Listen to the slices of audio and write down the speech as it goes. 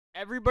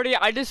Everybody,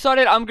 I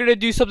decided I'm gonna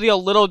do something a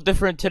little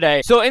different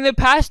today. So in the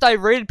past, I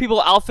rated people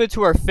outfits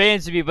who are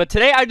fans of me, but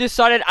today I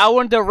decided I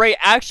wanted to rate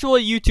actual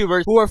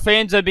YouTubers who are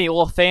fans of me.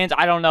 Well, fans,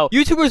 I don't know.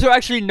 YouTubers who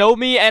actually know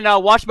me and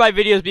watch my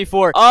videos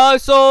before.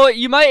 So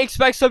you might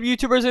expect some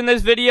YouTubers in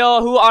this video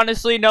who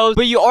honestly knows,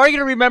 but you are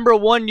gonna remember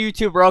one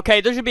YouTuber,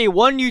 okay? There should be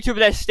one YouTuber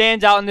that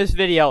stands out in this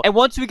video, and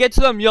once we get to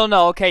them, you'll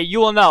know, okay?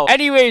 You will know.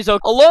 Anyways, a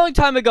long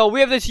time ago,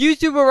 we have this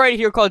YouTuber right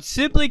here called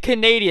Simply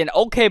Canadian.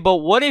 Okay, but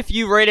what if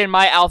you rated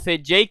my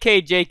outfit JK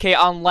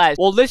unless,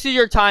 well, this is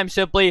your time,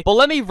 Simply, but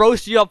let me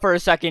roast you up for a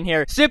second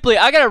here. Simply,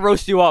 I gotta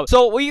roast you up.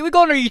 So we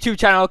go on her YouTube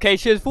channel, okay?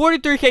 She has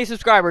 43k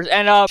subscribers,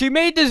 and she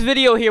made this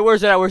video here.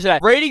 Where's it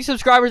at? Rating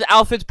subscribers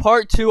outfits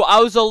part 2.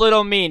 I was a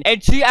little mean,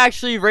 and she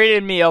actually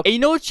rated me, okay? And you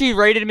know what she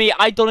rated me?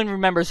 I don't even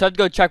remember, so I have to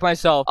go check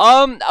myself.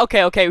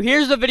 Okay,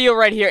 here's the video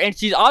right here, and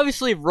she's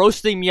obviously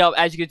roasting me up.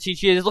 As you can see,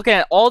 she is looking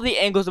at all the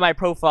angles of my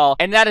profile,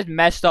 and that is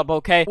messed up,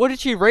 okay? What did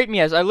she rate me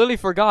as? I literally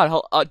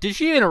forgot. Did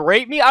she even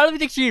rate me? I don't even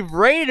think she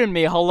rated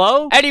me.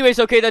 Hello? Anyways,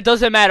 okay, that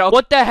doesn't matter.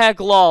 What the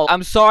heck, lol.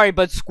 I'm sorry,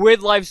 but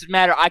squid lives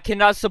matter. I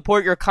cannot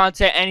support your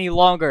content any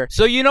longer.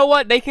 So you know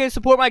what? They can't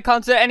support my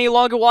content any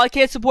longer. Well, I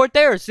can't support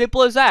theirs.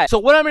 Simple as that. So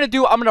what I'm gonna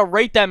do, I'm gonna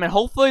rate them, and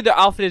hopefully their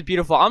outfit is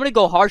beautiful. I'm gonna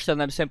go harsh on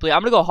them, Simply.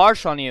 I'm gonna go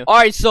harsh on you.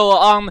 Alright, so,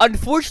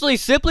 unfortunately,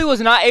 Simply was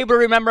not able to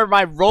remember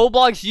my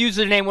Roblox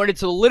username when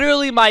it's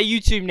literally my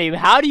YouTube name.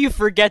 How do you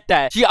forget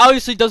that? She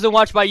obviously doesn't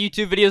watch my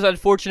YouTube videos,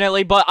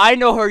 unfortunately, but I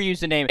know her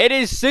username. It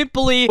is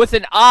Simply with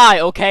an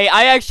I, okay?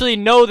 I actually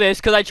know this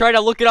because I tried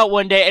to look it up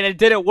one day and it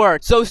didn't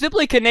work. So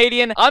Simply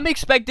Canadian, I'm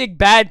expecting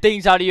bad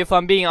things out of you if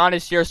I'm being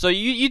honest here. So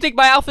you think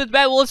my outfit's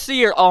bad? Well, let's see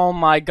here. Oh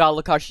my god,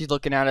 look how she's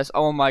looking at us.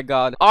 Oh my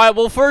god. Alright,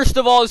 well, first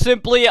of all,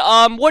 Simply,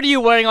 what are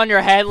you wearing on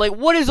your head? Like,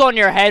 what is on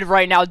your head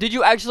right now? Did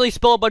you actually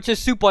spill a bunch of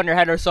soup on your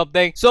head or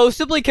something? So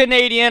Simply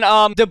Canadian,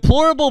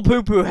 deplorable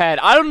poo-poo head.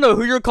 I don't know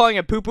who you're calling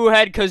a poo-poo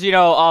head because, you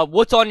know,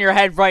 what's on your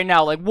head right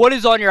now? Like, what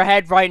is on your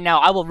head right now?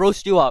 I will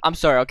roast you up. I'm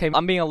sorry, okay?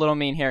 I'm being a little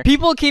mean here.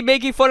 People keep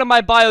making fun of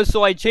my bio,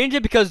 so I change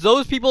it because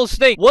those people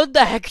stink. What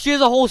the heck? She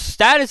has a whole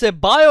status and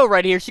bio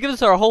right here. She gives us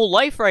her whole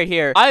life right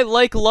here. I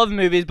like love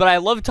movies, but I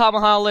love Tom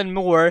Holland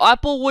more.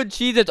 Applewood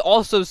cheese is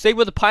also same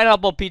with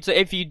pineapple pizza.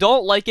 If you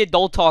don't like it,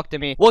 don't talk to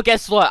me. Well,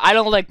 guess what? I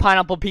don't like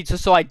pineapple pizza,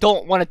 so I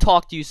don't want to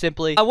talk to you,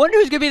 Simply. I wonder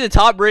who's gonna be the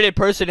top rated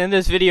person in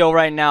this video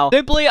right now.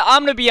 Simply,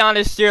 I'm gonna be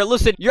honest here.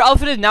 Listen, your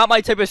outfit is not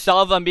my type of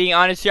style, if I'm being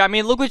honest here. I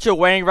mean, look what you're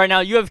wearing right now.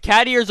 You have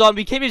cat ears on.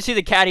 We can't even see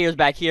the cat ears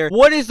back here.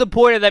 What is the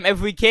point of them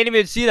if we can't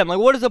even see them? Like,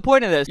 what is the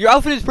point of this? Your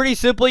outfit is pretty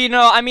simple, you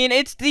know. I mean,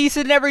 it's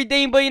decent and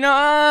everything, but you know,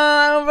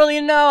 I don't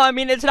really know. I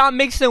mean, it's not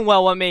mixing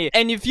well with me.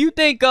 And if you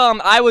think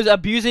I was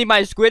abusing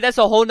my squid, that's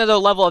a whole nother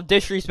level of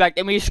disrespect.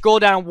 And we scroll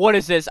down, what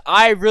is this?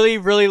 I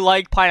really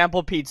like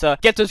pineapple pizza.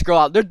 Get this girl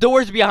out. There are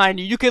doors behind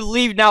you. You can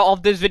leave now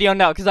off this video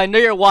now, because I know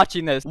you're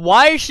watching this.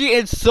 Why is she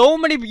in so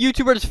many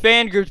YouTubers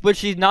fan groups, but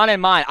she's not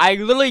in mine? I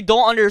literally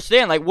don't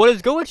understand. Like, what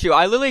is going with you?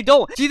 I literally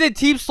don't. She's in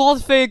Team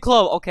Sloth fan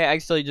club. Okay, I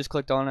accidentally just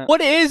clicked on it.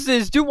 What is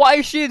this, dude? Why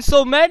is she in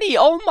so many?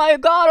 Oh my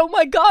god,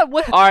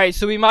 what? Alright,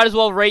 so we might as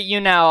well rate you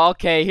now.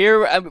 Okay,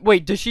 here,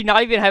 wait, does she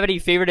not even have any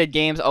favorited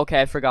games?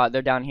 Okay, I forgot.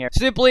 They're down here.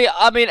 Simply,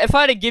 I mean, if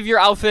I had to give your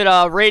outfit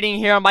a rating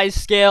here on my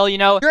scale, you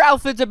know, your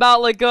outfit's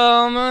about like, your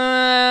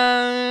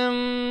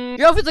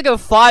outfit's like a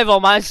 5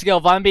 on my scale,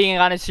 if I'm being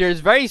honest here. It's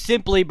very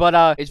simply,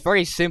 but, it's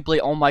very simply,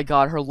 oh my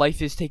god, her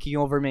life is taking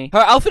over me. Her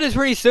outfit is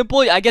pretty simple.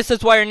 I guess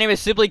that's why her name is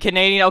Simply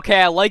Canadian.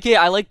 Okay, I like it.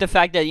 I like the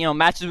fact that, you know,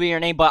 matches with your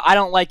name, but I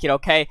don't like it,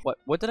 okay?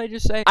 What did I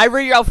just say? I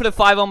rate your outfit a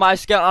 5 on my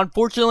scale.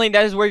 Unfortunately,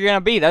 that is where you're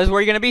gonna be. That is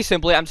where you're gonna be,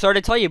 Simply. I'm sorry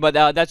to tell you, but,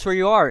 that's where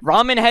you are.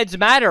 Ramen heads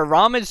matter.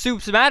 Ramen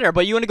soups matter,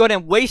 but you want to go ahead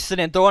and waste it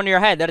and throw it on your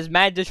head. That is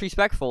mad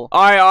disrespectful.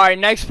 Alright,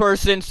 next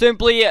person.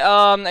 Simply,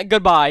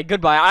 goodbye.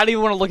 I don't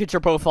even want to look at your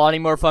profile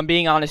anymore, if I'm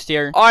being honest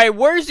here. Alright,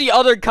 where's the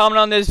other comment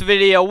on this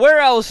video? Where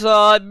else?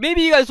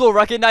 Maybe you guys will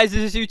recognize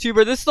this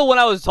YouTuber. This is the one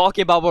I was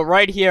talking about, but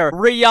right here.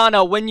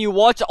 Rihanna, when you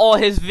watch all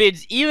his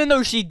vids, even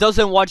though she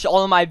doesn't watch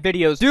all of my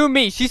videos, do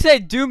me. She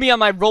said do me on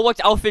my Roblox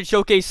Outfit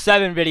Showcase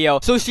 7 video.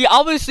 So she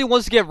obviously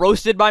wants to get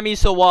roasted by me,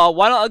 so,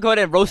 why don't I go ahead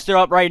and roast her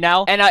up right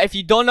now? And, if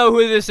you don't know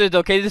who this is,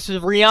 okay, this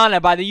is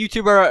Rihanna by the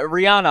YouTuber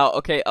Rihanna.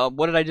 Okay,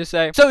 what did I just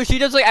say? So she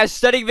does like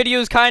aesthetic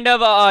videos, kind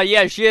of.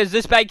 Yeah, she has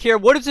this back here.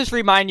 What does this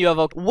remind you of?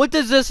 Okay? What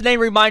does this name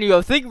remind you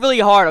of? Think really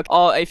hard.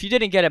 If you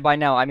didn't get it by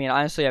now, I mean,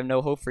 honestly, I have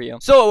no hope for you.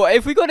 So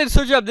if we go ahead and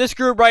search up this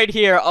group right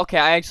here, okay,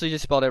 I actually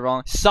just spelled it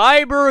wrong.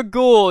 Cyber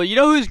Ghoul. You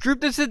know whose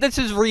group this is? This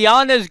is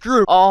Rihanna's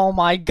group. Oh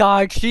my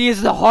god, she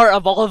is the heart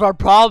of all of our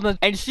problems,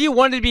 and she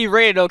wanted to be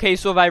rated. Okay,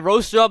 so if I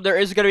roast her up, there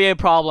is gonna be a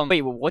problem.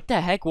 Wait, what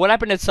the heck? What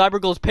happened to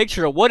Cyber Ghoul's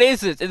picture? What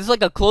is this? Is this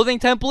like a clothing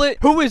template?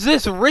 Who is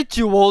this?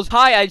 Rituals.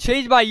 Hi, I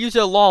changed my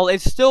user lol.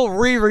 It's still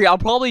Riri. I'll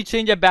probably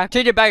change it back.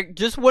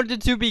 Just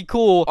wanted to be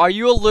cool. Are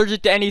you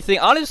allergic to anything?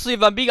 Honestly,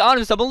 if I'm being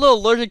honest, I'm a little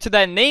allergic to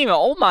that name.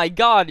 Oh my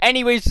god.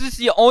 Anyways, this is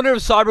the owner of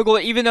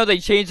Cyberghoul, even though they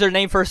changed their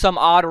name for some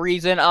odd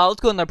reason.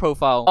 Let's go in their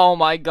profile. Oh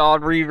my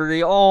god,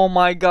 Riri. Oh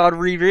my god,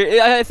 Riri.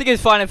 I think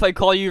it's fine if I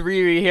call you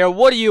Riri here.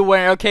 What are you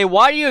wearing? Okay,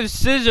 why do you have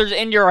scissors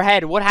in your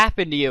head? What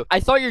happened to you? I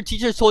thought your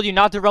teachers told you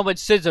not to run with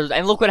scissors,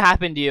 and look what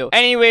happened to you.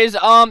 Anyways,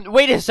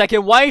 wait a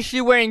second. Why is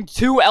she wearing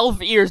 2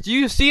 elf ears? Do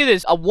you see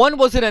this? One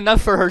wasn't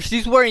enough for her.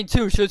 She's wearing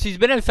 2. So she's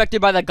been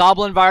infected by the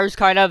goblin virus,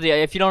 kind of.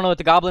 If you don't know what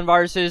the goblin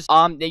virus is,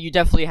 you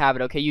definitely have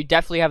it, okay? You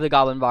definitely have the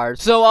goblin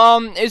virus.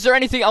 So, is there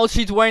anything else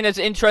she's wearing that's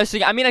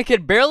interesting? I mean, I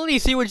could barely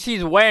see what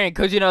she's wearing,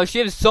 because, you know, she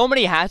has so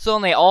many hats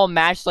on, they all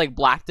match, like,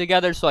 black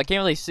together, so I can't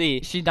really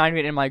see. She's not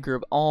even in my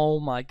group. Oh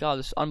my god,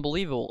 this is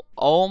unbelievable.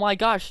 Oh my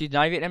gosh, she's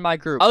not even in my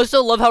group. I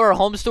also love how her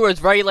home store is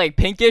very, like,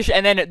 pinkish,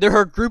 and then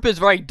her group is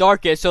very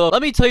darkish. So,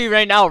 let me tell you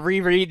right now,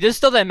 Riri, this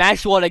doesn't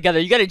match well together.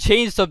 You gotta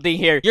change something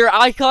here. Your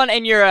icon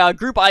and your,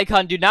 group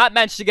icon do not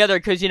match together,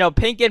 because, you know,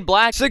 pink and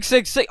black,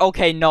 666.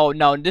 Okay, no.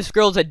 This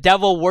girl's a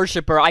devil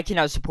worshiper. I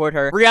cannot support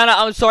her. Rihanna,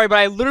 I'm sorry, but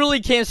I literally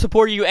can't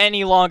support you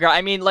any longer.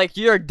 I mean, like,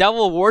 you're a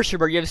devil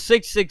worshiper. You have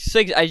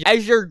 666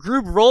 as your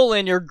group role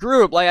in your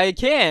group. Like, I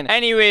can.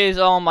 Anyways,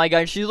 oh my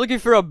god. She's looking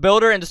for a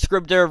builder and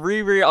descriptor.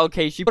 Riri,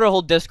 okay, she put her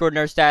whole Discord in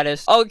her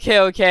status.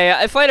 Okay.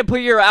 If I had to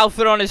put your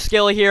outfit on a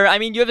scale here, I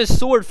mean, you have a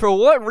sword. For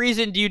what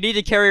reason do you need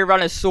to carry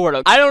around a sword?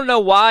 I don't know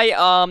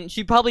why.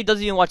 She probably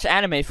doesn't even watch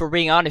anime, if we're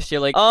being honest here.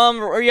 Like,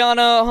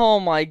 Rihanna, oh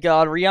my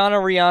god.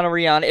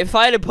 Rihanna. If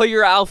I had to put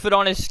your outfit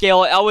on a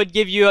scale, I would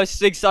give you a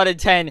 6 out of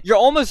 10. You're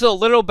almost a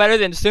little better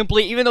than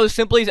Simply, even though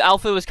Simply's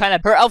outfit was kind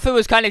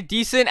of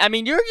decent. I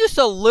mean, you're just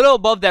a little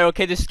above that,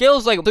 okay? The scale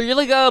is like, you're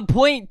like a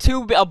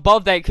 0.2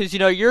 above that, because, you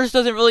know, yours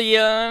doesn't really,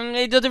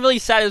 it doesn't really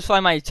satisfy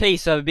my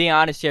taste, being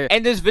honest here.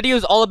 And this video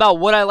is all about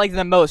what I like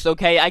the most,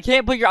 okay? I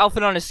can't put your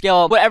outfit on a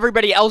scale what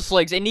everybody else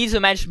likes. It needs to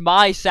match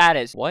my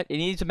status. What? It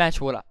needs to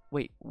match what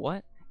wait,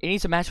 what? It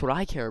needs to match what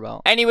I care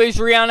about. Anyways,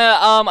 Rihanna,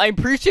 I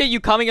appreciate you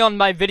coming on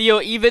my video,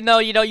 even though,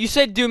 you know, you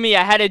said do me,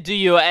 I had to do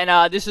you,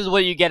 and, this is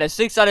what you get, a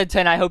 6 out of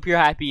 10, I hope you're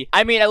happy.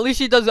 I mean, at least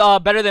she does,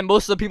 better than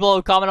most of the people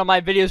who comment on my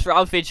videos for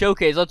Outfit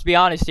Showcase, let's be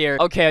honest here.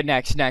 Okay,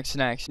 next.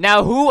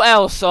 Now, who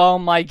else? Oh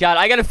my god,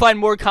 I gotta find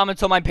more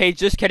comments on my page,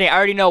 just kidding, I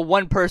already know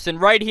one person,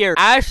 right here,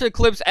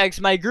 Eclipse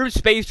X, my group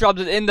space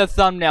drops is in the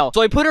thumbnail.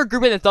 So I put her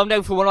group in the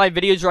thumbnail for one of my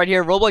videos right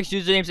here, Roblox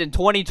Usernames in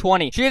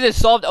 2020. She is a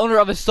soft owner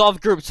of a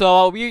soft group,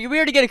 so, we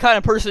already get a kind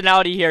of personality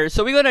here.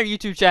 So we go to her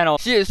YouTube channel.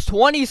 She has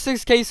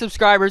 26k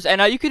subscribers, and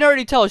you can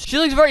already tell she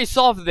likes very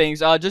soft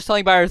things. Just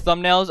telling by her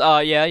thumbnails.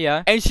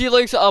 Yeah. And she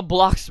likes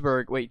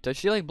Bloxburg. Wait, does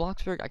she like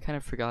Bloxburg? I kind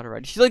of forgot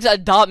already. She likes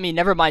Adopt Me.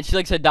 Never mind. She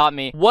likes Adopt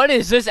Me. What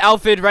is this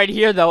outfit right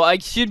here, though?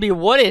 Excuse me.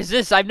 What is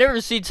this? I've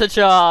never seen such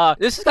a.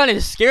 This is kind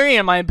of scary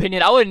in my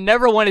opinion. I would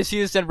never want to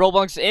see this in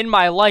Roblox in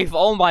my life.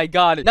 Oh my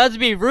god. Not to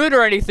be rude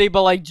or anything,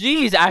 but like,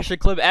 geez,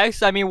 Eclipse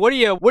X. I mean, what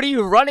are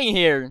you running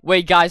here?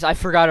 Wait, guys, I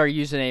forgot our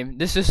username.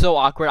 This is so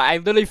awkward. I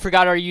literally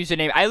forgot our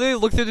username. I literally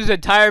looked through this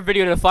entire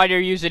video to find her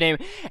username,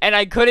 and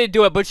I couldn't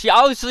do it, but she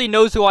obviously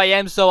knows who I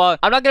am, so,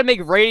 I'm not gonna make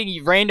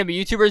rating random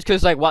YouTubers,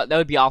 because, like, what? That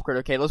would be awkward,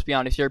 okay? Let's be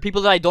honest here.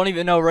 People that I don't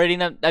even know rating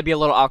them, that'd be a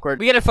little awkward.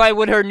 We gotta find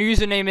what her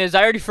username is.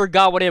 I already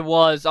forgot what it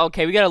was.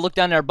 Okay, we gotta look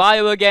down her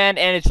bio again,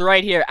 and it's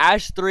right here.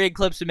 Ash3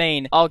 Eclipse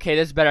Main. Okay,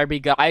 this better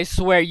be good. I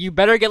swear, you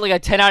better get, like, a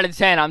 10 out of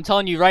 10. I'm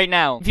telling you right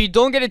now. If you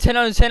don't get a 10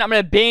 out of 10, I'm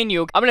gonna ban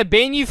you. I'm gonna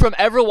ban you from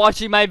ever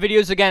watching my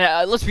videos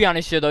again. Let's be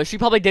honest here, though. She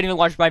probably didn't even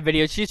watch my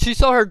videos. She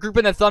saw her group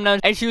in the thumbnail,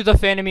 and she was a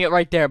fan of me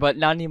right there, but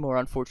not anymore,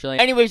 unfortunately.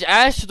 Anyways,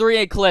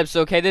 Ash3 Eclipse,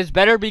 okay? This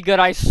better be good.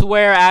 I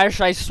swear, Ash,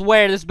 I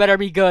swear, this better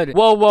be good.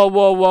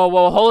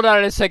 Whoa. Hold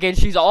on a second.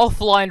 She's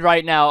offline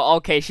right now.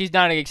 Okay, she's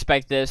not gonna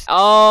expect this.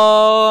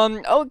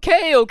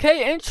 Okay,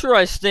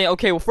 interesting.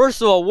 Okay, well,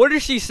 first of all, what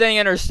is she saying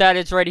in her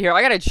status right here?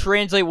 I gotta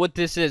translate what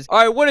this is.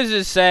 Alright, what does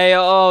this say?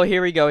 Oh,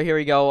 here we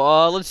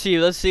go. Let's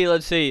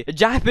see.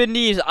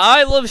 Japanese.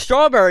 I love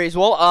strawberries.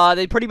 Well,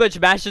 they pretty much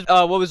matches,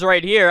 what was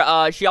right here.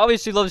 She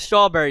obviously loves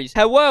strawberries.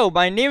 Hello,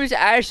 my name is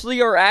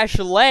Ashley or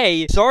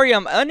Ashley. Sorry,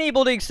 I'm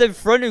unable to accept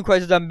friend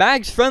requests. The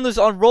max friend list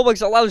on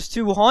Roblox allows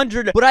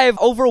 200, but I have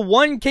over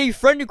 1k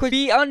friend requests.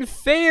 Be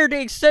unfair to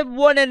accept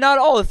one and not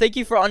all. Thank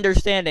you for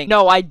understanding.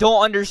 No, I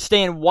don't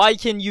understand. Why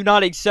can you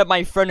not accept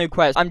my friend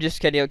request? I'm just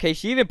kidding, okay?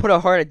 She even put a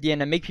heart at the end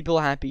to make people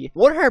happy.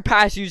 What are her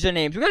past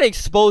usernames? We gotta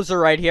expose her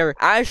right here.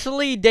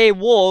 Ashley Day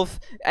Wolf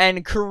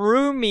and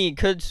Kurumi.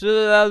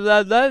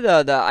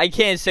 I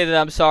can't say that,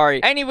 I'm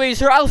sorry. Anyways,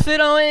 her outfit,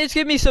 it's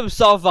giving me some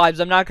soft vibes.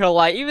 I'm not gonna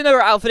lie. Even though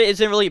her outfit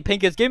isn't really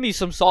pink, it's giving me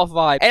some soft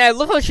vibe. And I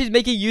love how she's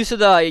making use of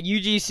the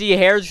UGC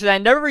hairs, because I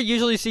never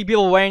usually see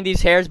people wearing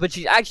these hairs, but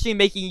she's actually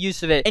making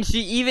use of it. And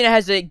she even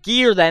has a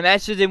gear that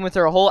matches in with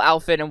her whole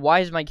outfit. And why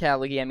is my cat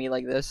looking at me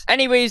like this?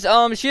 Anyways,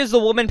 she has the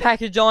woman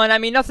package on. I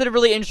mean, nothing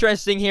really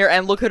interesting here.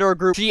 And look at her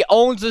group. She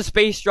owns the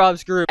Space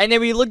Drops group. And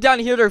then we look down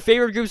here, her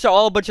favorite groups are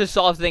all a bunch of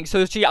soft things.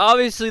 So she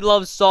obviously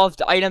loves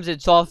soft items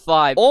and soft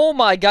vibe. Oh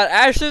my god,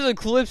 Ashley's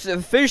Eclipse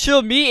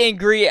official meet and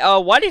greet.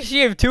 Why does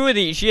she have 2 of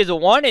these? see. She has a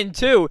 1 and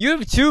 2. You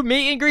have 2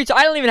 meet and greets?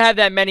 I don't even have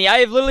that many. I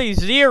have literally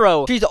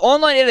 0. She's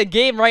online in a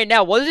game right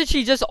now. Wasn't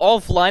she just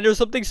offline or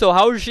something? So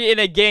how is she in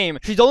a game?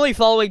 She's only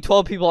following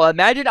 12 people.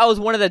 Imagine I was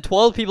one of the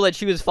 12 people that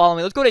she was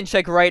following. Let's go ahead and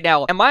check right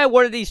now. Am I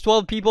one of these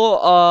 12 people?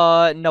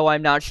 No,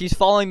 I'm not. She's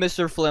following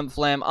Mr. Flim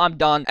Flam. I'm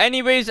done.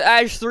 Anyways,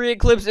 Ash 3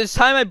 Eclipse, it's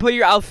time I put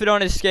your outfit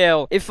on a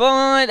scale.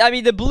 I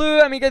mean, the blue,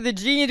 I mean, got the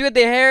jeans with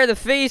the hair, the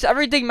face,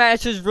 everything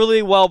matches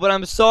really well, but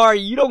I'm sorry,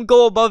 you don't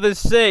go above a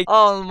 6.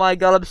 Oh my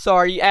god, I'm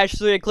sorry. Ash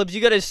 3 Eclipse,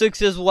 you got a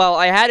 6 as well.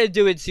 I had to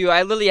do it to you.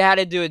 I literally had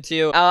to do it to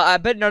you. I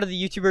bet none of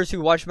the YouTubers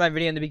who watched my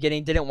video in the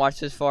beginning didn't watch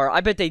this far.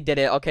 I bet they did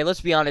it. Okay,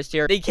 let's be honest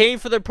here. They came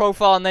for their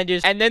profile and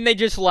then they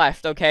just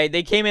left, okay?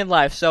 They came and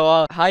left.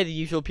 So, hi, the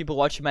usual people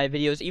watching my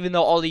videos, even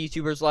though all the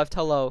YouTubers left.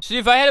 Hello. So,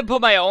 if I had to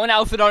put my own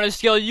outfit on a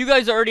scale, you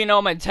guys already know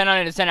I'm a 10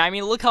 out of 10. I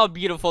mean, look how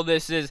beautiful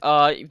this is.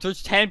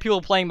 There's 10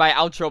 people playing my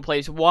outro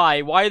place.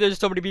 Why? Why are there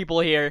so many people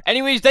here?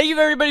 Anyways, thank you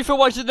everybody for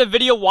watching the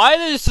video. Why are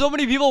there so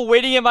many people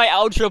waiting in my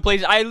outro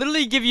place? I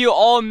literally give you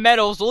all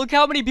medals. Look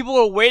how many people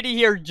are waiting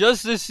here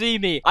just to see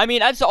me. I mean,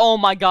 that's, oh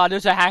my god,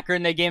 there's a hacker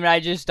in the game and I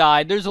just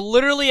died. There's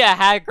literally a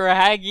hacker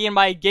hacking in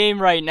my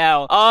game right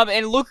now.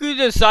 And look who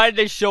decided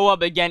to show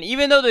up again.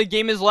 Even though the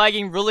game is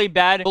lagging really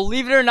bad,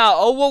 believe it or not,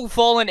 Owo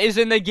Fallen is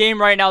in the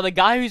game right now. The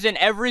guy who's in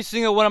every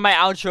single one of my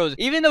outros.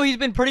 Even though he's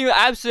been pretty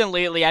absent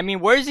lately. I mean,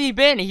 where's he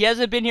been? He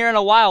hasn't been here in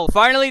a while.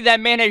 Finally, that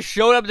man has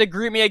showed up to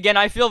greet me again.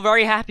 I feel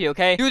very happy,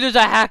 okay? Dude, there's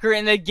a hacker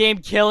in the game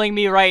killing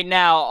me right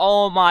now.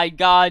 Oh my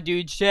god,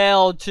 dude.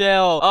 Chill.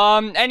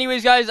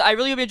 Anyways, guys, I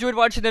really hope you enjoyed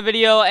watching the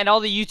video, and all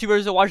the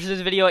YouTubers that watch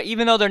this video,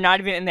 even though they're not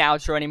even in the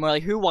outro anymore.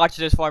 Like, who watches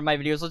this far in my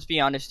videos? Let's be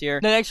honest here.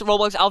 The next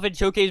Roblox outfit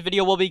showcase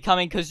video will be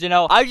coming, because, you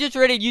know, I just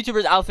rated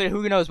YouTuber's outfit.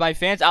 Who knows? My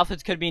fans'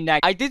 outfits could be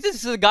next. I think this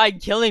is the guy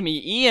killing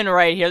me. Ian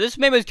right here. This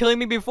man was killing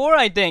me before,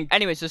 I think.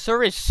 Anyways, the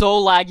server is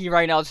so laggy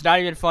right now. It's not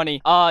even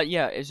funny.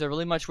 Yeah, is there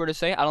really much more to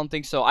say? I don't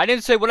think so.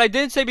 What I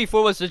didn't say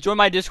before was to join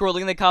my Discord,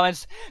 link in the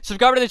comments,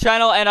 subscribe to the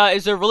channel, and,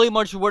 is there really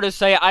much more to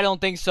say? I don't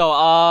think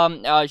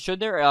so. Should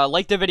there?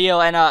 Like the video,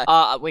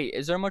 and, wait,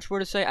 is there much more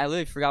to say? I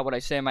literally forgot what I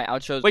say in my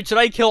outros. Wait, should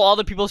I kill all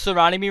the people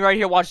surrounding me right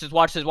here? Watch this.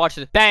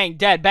 Bang,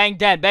 dead, bang,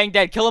 dead, bang,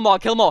 dead. Kill them all.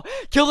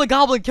 Kill the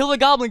goblin.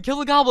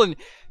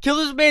 Kill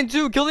this man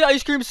too. Kill the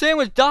ice cream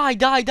sandwich. Die.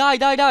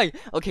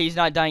 Okay, he's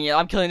not dying yet.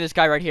 I'm killing this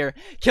guy right here.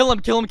 Kill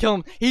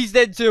him. He's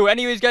dead too.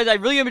 Anyways, guys, I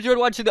really enjoyed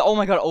watching the, oh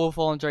my god,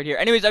 Fallen's right here.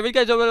 Anyways, I really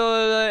guys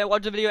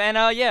watch the video,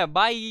 and, yeah,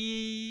 bye.